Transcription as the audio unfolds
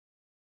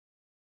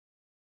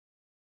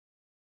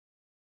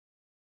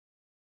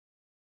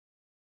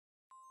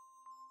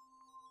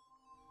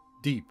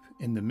Deep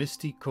in the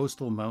misty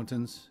coastal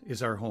mountains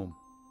is our home.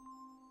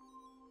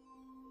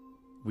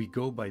 We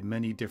go by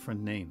many different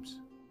names: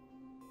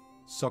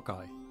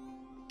 sockeye,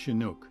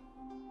 chinook,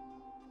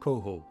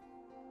 coho,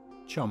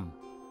 chum,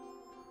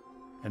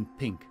 and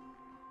pink.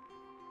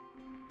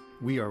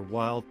 We are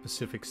wild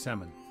Pacific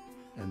salmon,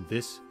 and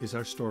this is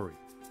our story.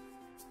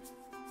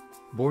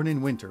 Born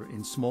in winter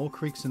in small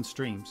creeks and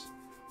streams,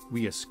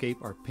 we escape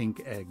our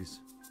pink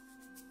eggs.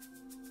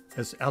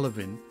 As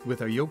alevin,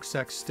 with our yolk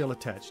sacs still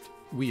attached,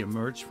 we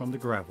emerge from the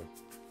gravel.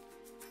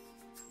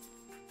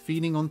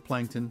 Feeding on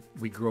plankton,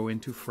 we grow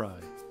into fry.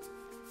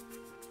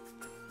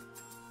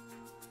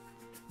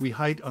 We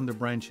hide under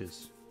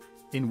branches,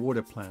 in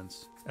water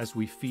plants, as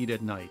we feed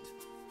at night.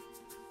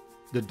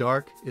 The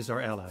dark is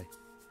our ally,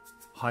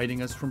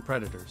 hiding us from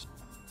predators.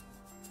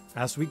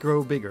 As we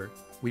grow bigger,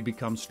 we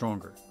become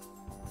stronger.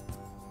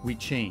 We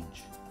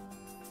change.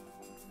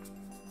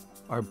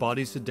 Our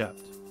bodies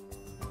adapt.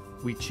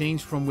 We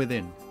change from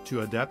within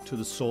to adapt to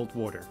the salt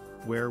water,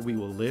 where we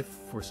will live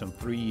for some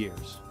 3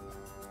 years.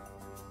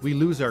 We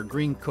lose our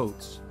green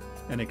coats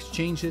and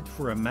exchange it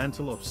for a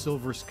mantle of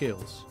silver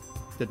scales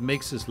that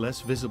makes us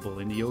less visible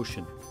in the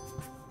ocean.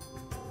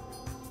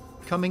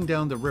 Coming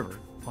down the river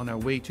on our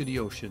way to the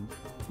ocean,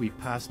 we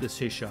pass the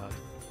Sechad,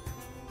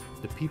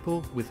 the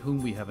people with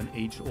whom we have an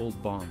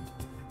age-old bond.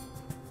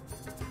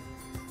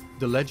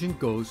 The legend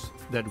goes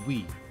that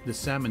we, the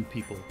salmon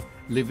people,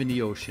 live in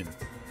the ocean,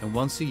 and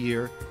once a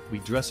year we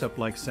dress up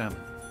like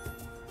salmon.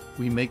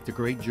 We make the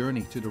great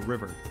journey to the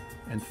river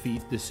and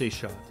feed the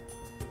Sechad.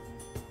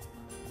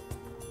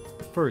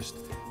 First,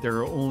 there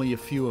are only a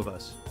few of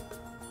us,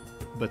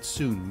 but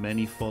soon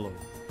many follow.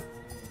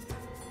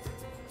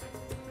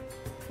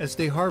 As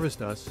they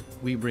harvest us,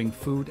 we bring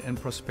food and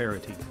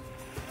prosperity.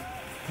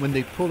 When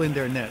they pull in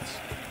their nets,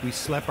 we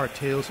slap our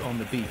tails on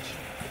the beach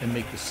and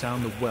make the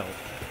sound of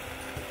wealth.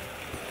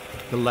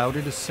 The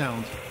louder the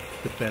sound,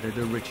 the better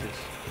the riches.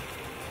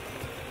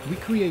 We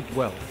create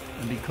wealth,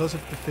 and because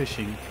of the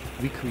fishing,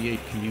 we create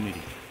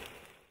community.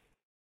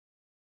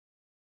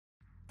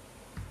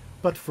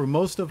 But for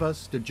most of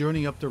us, the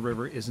journey up the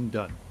river isn't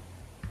done.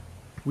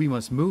 We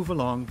must move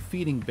along,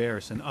 feeding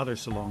bears and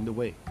others along the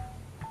way.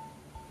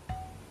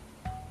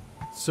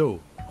 So,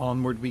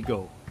 onward we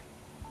go.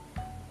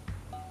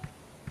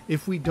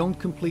 If we don't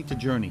complete the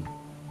journey,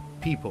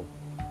 people,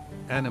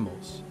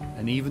 animals,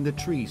 and even the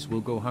trees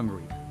will go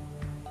hungry.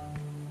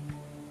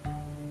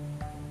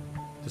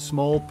 The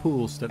small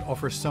pools that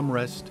offer some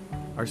rest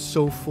are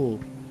so full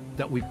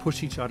that we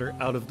push each other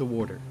out of the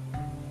water.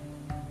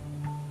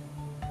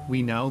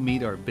 We now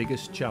meet our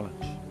biggest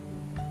challenge.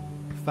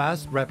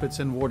 Fast rapids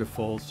and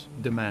waterfalls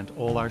demand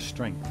all our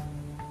strength.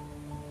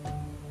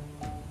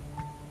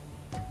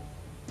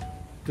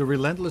 The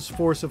relentless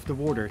force of the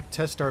water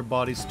tests our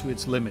bodies to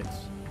its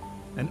limits,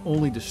 and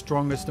only the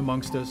strongest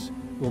amongst us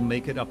will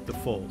make it up the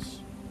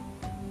falls.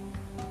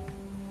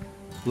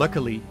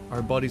 Luckily,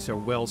 our bodies are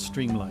well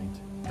streamlined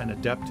and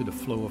adapt to the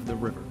flow of the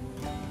river.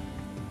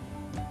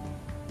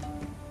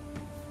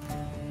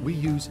 We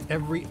use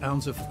every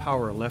ounce of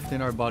power left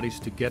in our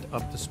bodies to get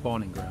up the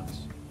spawning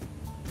grounds.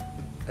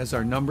 As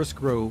our numbers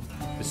grow,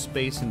 the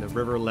space in the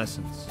river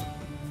lessens.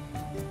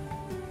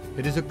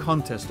 It is a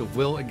contest of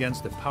will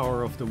against the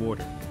power of the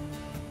water.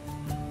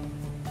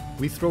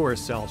 We throw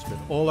ourselves with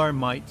all our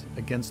might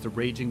against the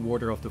raging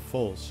water of the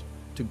falls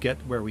to get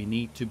where we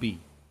need to be.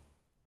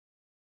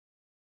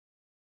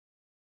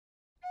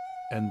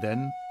 And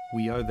then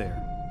we are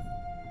there.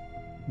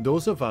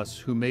 Those of us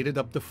who made it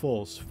up the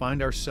falls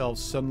find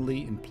ourselves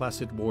suddenly in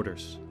placid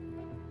waters.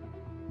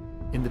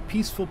 In the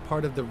peaceful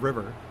part of the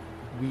river,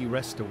 we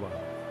rest a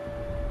while.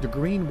 The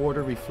green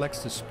water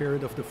reflects the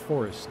spirit of the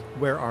forest,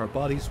 where our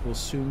bodies will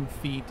soon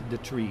feed the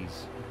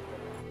trees.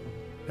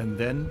 And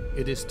then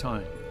it is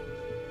time.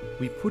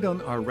 We put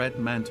on our red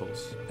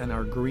mantles and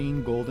our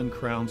green golden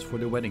crowns for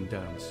the wedding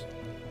dance.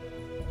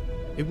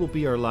 It will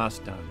be our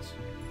last dance.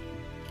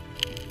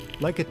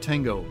 Like a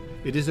tango,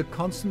 it is a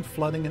constant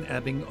flooding and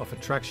ebbing of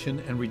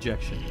attraction and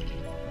rejection.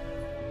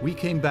 We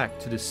came back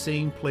to the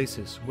same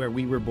places where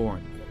we were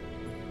born.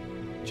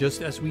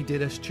 Just as we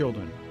did as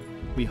children,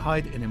 we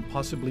hide in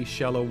impossibly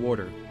shallow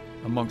water,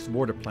 amongst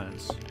water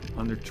plants,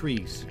 under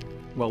trees,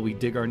 while we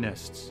dig our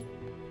nests.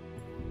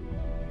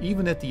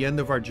 Even at the end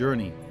of our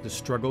journey, the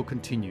struggle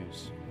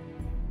continues.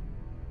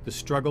 The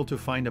struggle to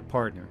find a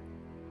partner,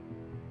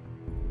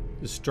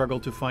 the struggle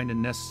to find a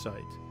nest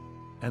site,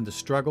 and the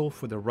struggle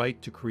for the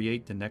right to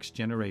create the next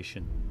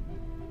generation.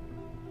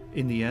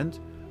 In the end,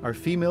 our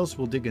females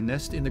will dig a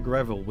nest in the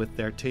gravel with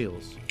their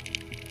tails.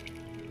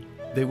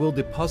 They will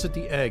deposit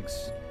the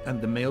eggs, and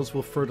the males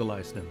will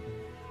fertilize them.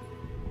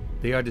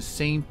 They are the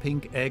same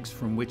pink eggs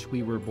from which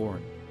we were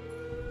born,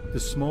 the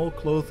small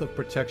cloth of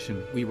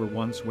protection we were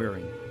once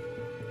wearing,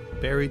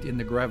 buried in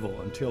the gravel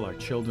until our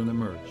children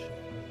emerge.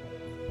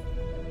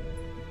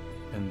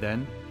 And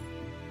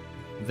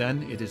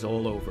then it is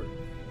all over.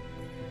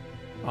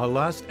 Our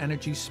last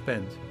energy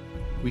spent,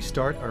 we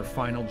start our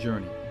final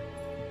journey.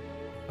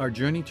 Our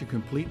journey to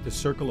complete the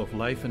circle of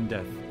life and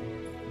death.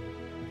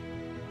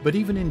 But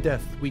even in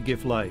death we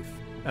give life,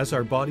 as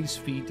our bodies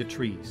feed the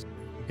trees.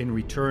 In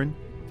return,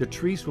 the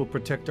trees will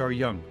protect our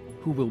young,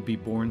 who will be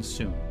born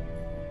soon.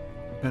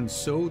 And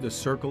so the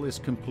circle is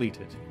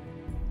completed.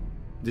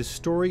 This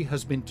story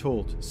has been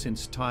told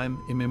since time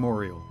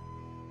immemorial.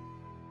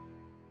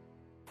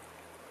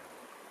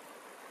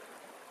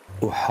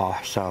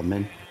 Uhah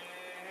salmon.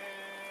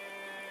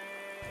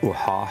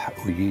 Uhah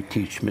uyi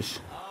teach mis.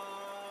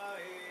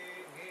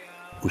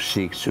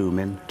 Usik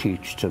sumen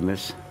teach to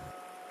mis.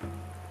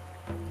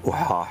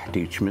 Uhah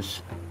teach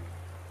mis.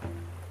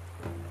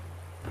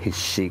 His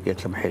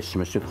secret lam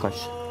hismis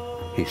ukas.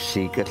 His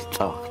secret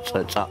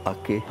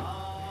ta'aki.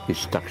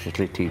 His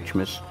taxitly teach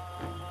mis.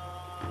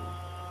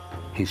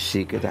 His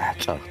secret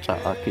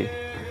ta'aki.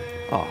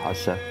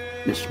 Ahasa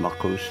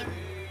nismakus.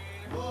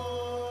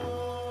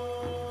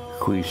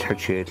 Quis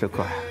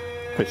hachedluka.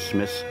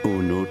 Christmas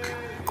unut.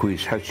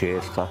 Quis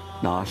hachedluka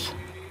nas.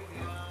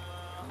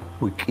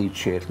 Wiki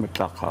ched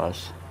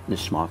metlakas.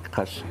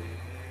 Nismakas.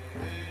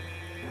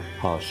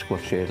 Has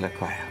what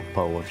shedlaka.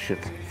 Power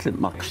shit.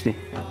 Maxni.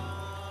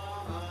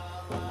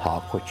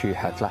 Hakwachi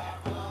hadla.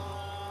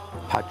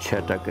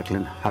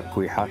 Hatchedagatlin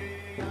hakwiha.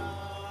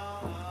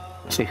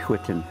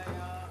 Tichwitin.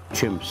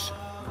 Chimps.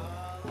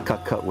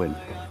 Kakawin.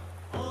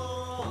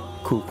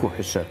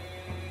 Kukuhisa.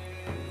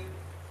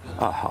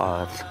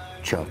 Ahad.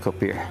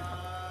 Chakapir.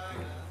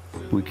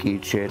 Wiki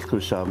ched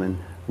kusamen.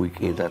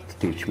 Wiki that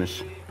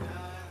teachmas.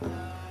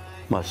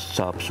 Must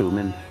stop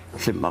sumen.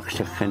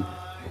 Slimakshakin.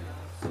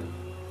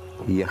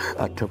 Yach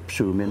atop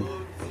sumen.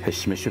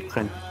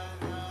 Hismishakin.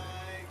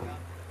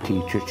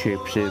 Teacher chip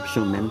save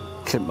sumen.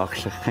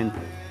 Slimakshakin.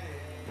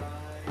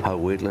 How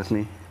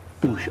weightlessly.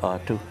 Ush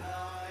atu.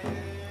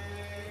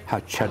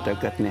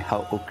 Hatchadagatni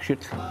how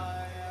ukshit.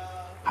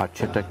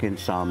 Hatchatakin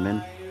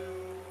samen.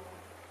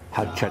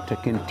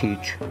 Hatchatakin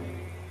teach.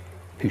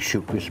 He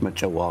shook his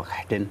much a walk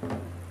then.